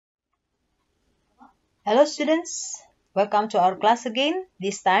Hello students, welcome to our class again.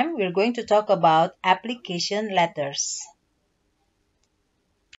 This time we're going to talk about application letters.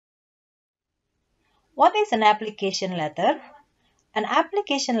 What is an application letter? An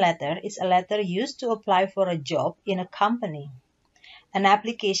application letter is a letter used to apply for a job in a company. An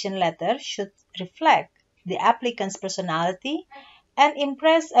application letter should reflect the applicant's personality and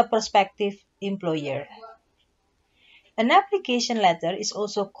impress a prospective employer. An application letter is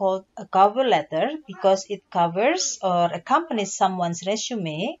also called a cover letter because it covers or accompanies someone's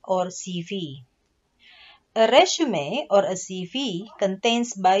resume or CV. A resume or a CV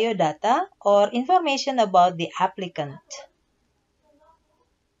contains biodata or information about the applicant.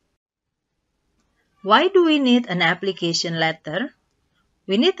 Why do we need an application letter?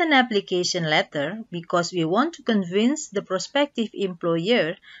 We need an application letter because we want to convince the prospective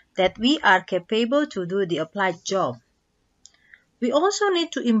employer that we are capable to do the applied job. We also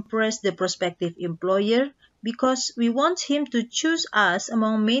need to impress the prospective employer because we want him to choose us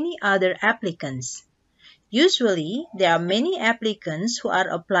among many other applicants. Usually, there are many applicants who are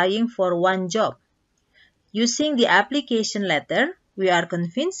applying for one job. Using the application letter, we are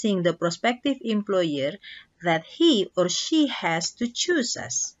convincing the prospective employer that he or she has to choose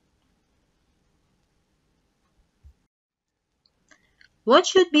us. What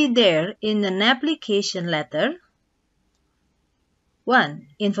should be there in an application letter? 1.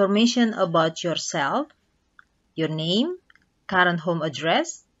 Information about yourself, your name, current home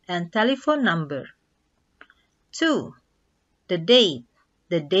address, and telephone number. 2. The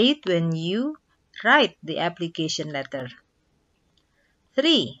date when you write the application letter.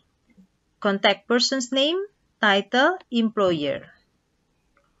 3. Contact person's name, title, employer.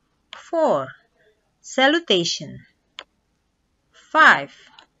 4. Salutation. 5.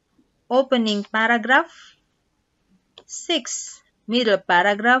 Opening paragraph. 6. Middle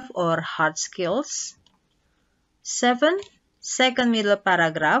paragraph or hard skills. 7. Second middle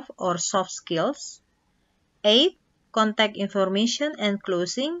paragraph or soft skills. 8. Contact information and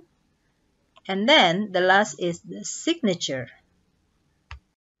closing. And then the last is the signature.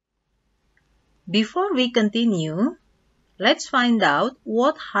 Before we continue, let's find out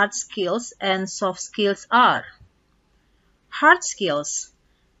what hard skills and soft skills are. Hard skills.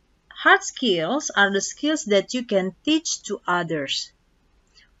 Hard skills are the skills that you can teach to others.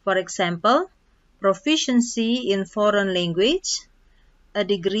 For example, proficiency in foreign language, a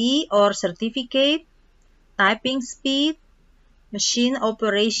degree or certificate, typing speed, machine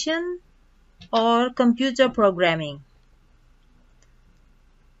operation, or computer programming.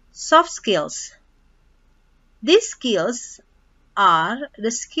 Soft skills. These skills are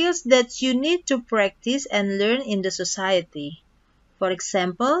the skills that you need to practice and learn in the society. For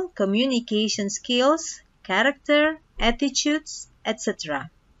example, communication skills, character, attitudes,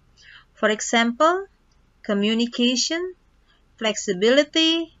 etc. For example, communication,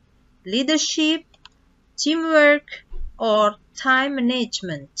 flexibility, leadership, teamwork, or time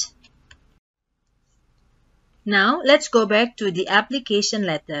management. Now, let's go back to the application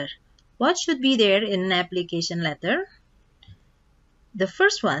letter. What should be there in an application letter? The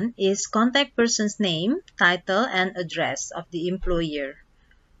first one is contact person's name, title, and address of the employer.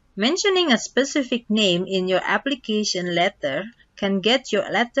 Mentioning a specific name in your application letter can get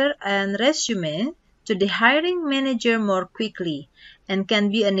your letter and resume to the hiring manager more quickly and can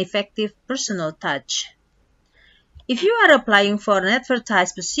be an effective personal touch. If you are applying for an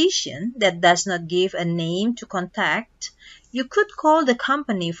advertised position that does not give a name to contact, you could call the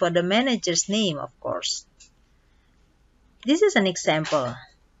company for the manager's name, of course. This is an example.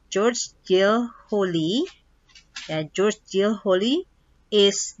 George Jill Holly. George Jill Holly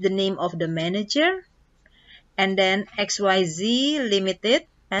is the name of the manager. And then XYZ Limited,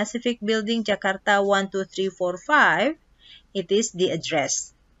 Pacific Building, Jakarta 12345. It is the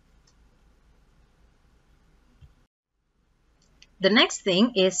address. The next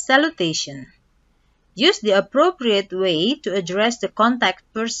thing is salutation. Use the appropriate way to address the contact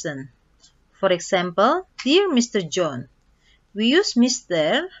person. For example, Dear Mr. John. We use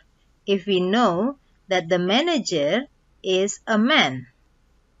Mr. if we know that the manager is a man.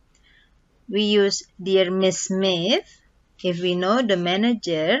 We use Dear Miss Smith if we know the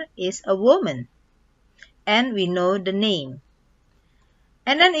manager is a woman and we know the name.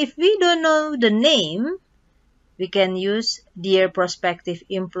 And then if we don't know the name, we can use Dear Prospective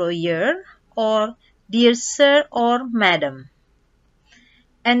Employer or Dear Sir or Madam.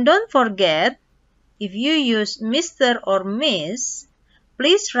 And don't forget, if you use Mr. or Miss,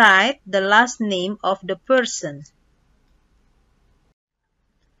 please write the last name of the person.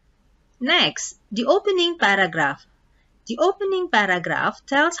 Next, the opening paragraph. The opening paragraph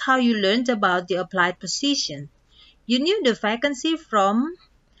tells how you learned about the applied position. You knew the vacancy from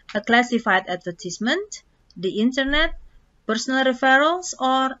a classified advertisement, the internet, personal referrals,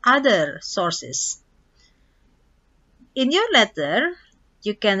 or other sources. In your letter,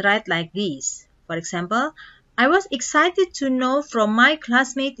 you can write like this. For example, I was excited to know from my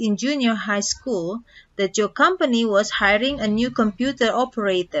classmate in junior high school that your company was hiring a new computer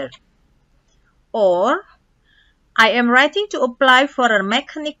operator. Or, I am writing to apply for a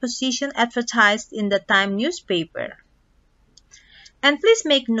mechanic position advertised in the Time newspaper. And please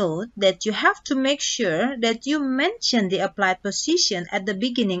make note that you have to make sure that you mention the applied position at the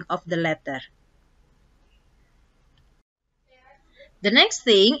beginning of the letter. The next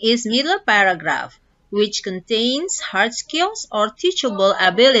thing is middle paragraph, which contains hard skills or teachable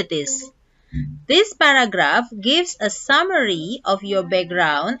abilities. This paragraph gives a summary of your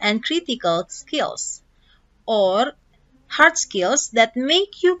background and critical skills, or hard skills that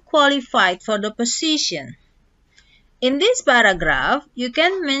make you qualified for the position. In this paragraph, you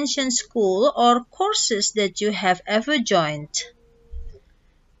can mention school or courses that you have ever joined.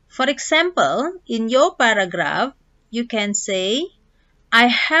 For example, in your paragraph, you can say, I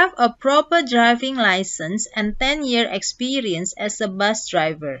have a proper driving license and 10-year experience as a bus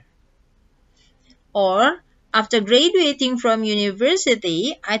driver. Or, after graduating from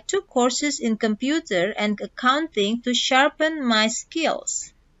university, I took courses in computer and accounting to sharpen my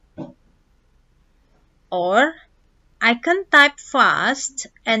skills. Or, I can type fast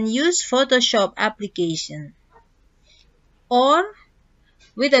and use Photoshop application. Or,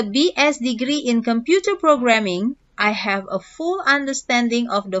 with a BS degree in computer programming, I have a full understanding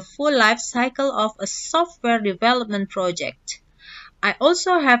of the full life cycle of a software development project. I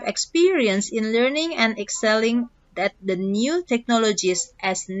also have experience in learning and excelling at the new technologies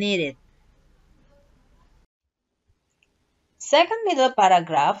as needed. Second middle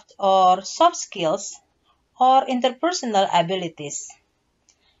paragraph, or soft skills or interpersonal abilities.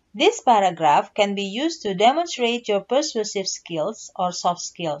 This paragraph can be used to demonstrate your persuasive skills or soft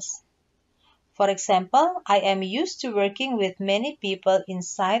skills. For example, I am used to working with many people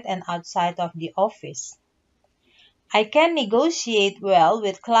inside and outside of the office. I can negotiate well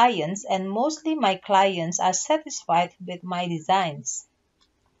with clients and mostly my clients are satisfied with my designs.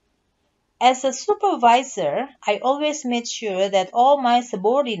 As a supervisor, I always made sure that all my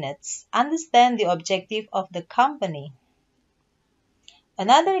subordinates understand the objective of the company.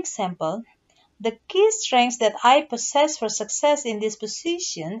 Another example, the key strengths that I possess for success in this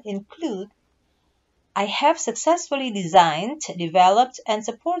position include I have successfully designed, developed, and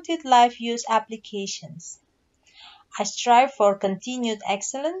supported life use applications. I strive for continued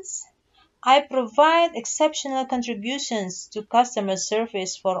excellence. I provide exceptional contributions to customer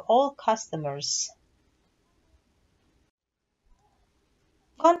service for all customers.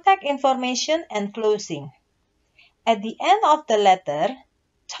 Contact information and closing. At the end of the letter,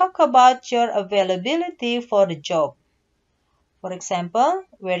 talk about your availability for the job. For example,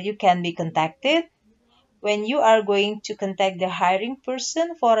 where you can be contacted, when you are going to contact the hiring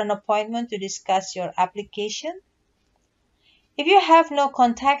person for an appointment to discuss your application. If you have no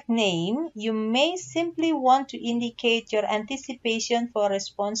contact name, you may simply want to indicate your anticipation for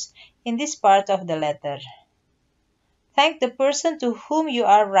response in this part of the letter. Thank the person to whom you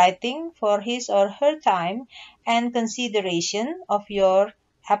are writing for his or her time and consideration of your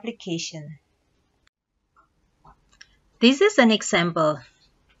application. This is an example.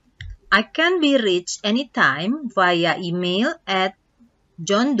 I can be reached anytime via email at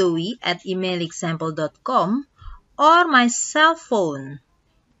johndoe@emailexample.com or my cell phone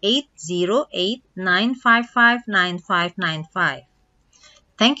 808-955-9595.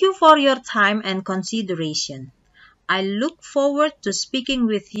 Thank you for your time and consideration. I look forward to speaking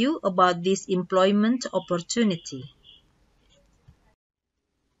with you about this employment opportunity.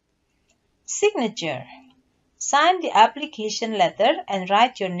 Signature. Sign the application letter and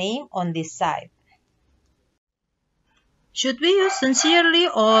write your name on this side. Should we use sincerely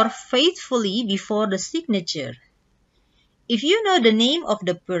or faithfully before the signature? If you know the name of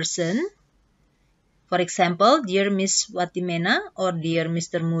the person, for example, Dear Miss Watimena or Dear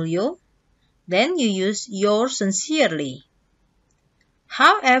Mr. Mulyo, then you use yours sincerely.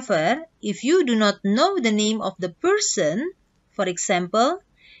 However, if you do not know the name of the person, for example,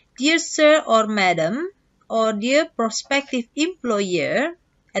 Dear Sir or Madam, or Dear Prospective Employer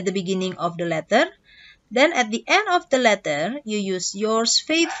at the beginning of the letter, then at the end of the letter, you use yours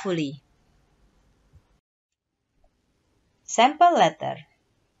faithfully. Sample letter.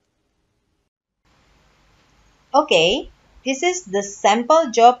 Okay, this is the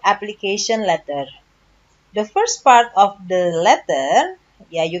sample job application letter. The first part of the letter,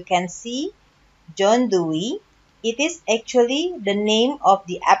 yeah, you can see John Dewey. It is actually the name of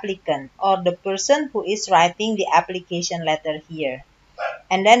the applicant or the person who is writing the application letter here.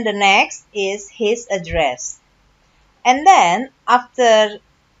 And then the next is his address. And then after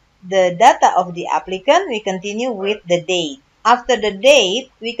the data of the applicant, we continue with the date. After the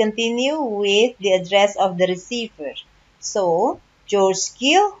date, we continue with the address of the receiver. So, George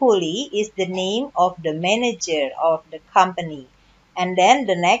Gilhooly is the name of the manager of the company. And then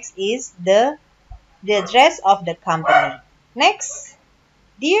the next is the address of the company. Next,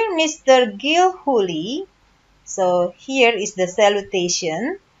 dear Mr. Gilhooly. So here is the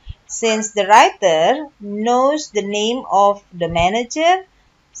salutation. Since the writer knows the name of the manager,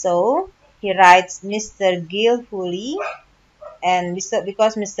 so he writes Mr. Gilhooly, and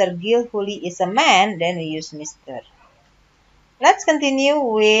because Mr. Gilhooly is a man, then we use Mr. Let's continue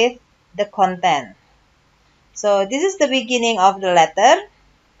with the content. So this is the beginning of the letter.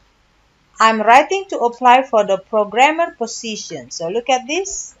 I'm writing to apply for the programmer position. So look at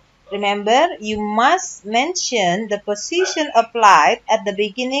this. Remember, you must mention the position applied at the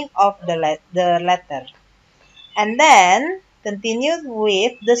beginning of the letter. And then continue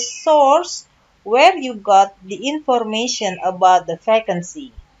with the source where you got the information about the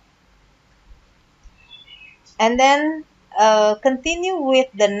vacancy. And then continue with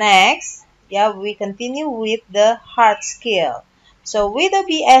the next. Yeah, we continue with the hard skill. So with a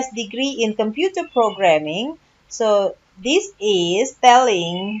BS degree in computer programming, so this is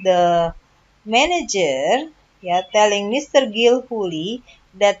telling the manager, yeah, telling Mr. Gilhooly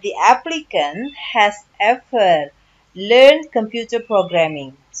that the applicant has ever learned computer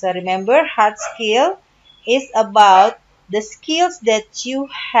programming. So remember, hard skill is about the skills that you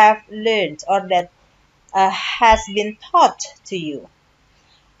have learned or that has been taught to you.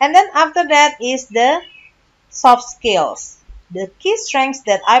 And then after that is the soft skills. The key strengths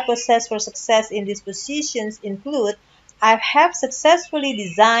that I possess for success in these positions include I have successfully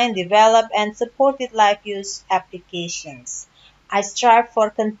designed, developed, and supported life use applications. I strive for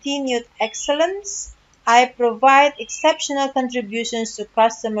continued excellence. I provide exceptional contributions to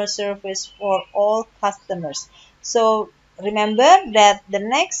customer service for all customers. So remember that the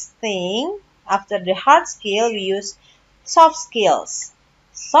next thing after the hard skill, we use soft skills.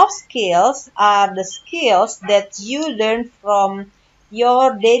 Soft skills are the skills that you learn from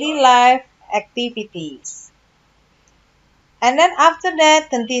your daily life activities. And then after that,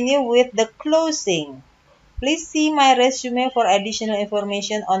 continue with the closing. Please see my resume for additional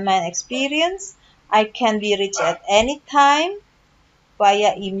information on my experience. I can be reached at any time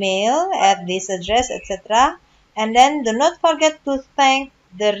via email at this address, etc. And then do not forget to thank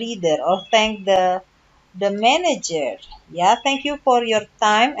the reader or thank the manager. Yeah, thank you for your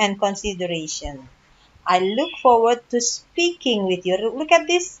time and consideration. I look forward to speaking with you. Look at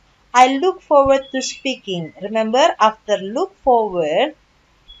this. I look forward to speaking. Remember, after look forward,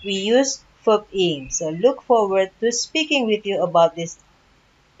 we use verb ing. So look forward to speaking with you about this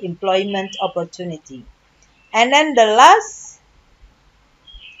employment opportunity. And then the last,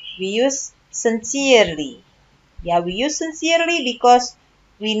 we use sincerely. Yeah, we use sincerely because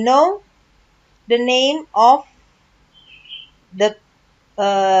we know the name of the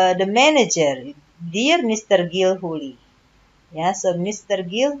manager, dear Mr. Gilhooly. Yeah, so Mr.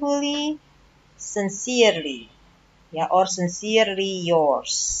 Gilhooly, sincerely. Yeah, or sincerely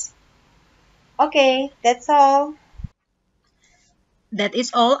yours. Okay, that's all. That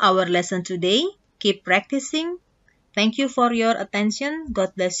is all our lesson today. Keep practicing. Thank you for your attention.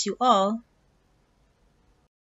 God bless you all.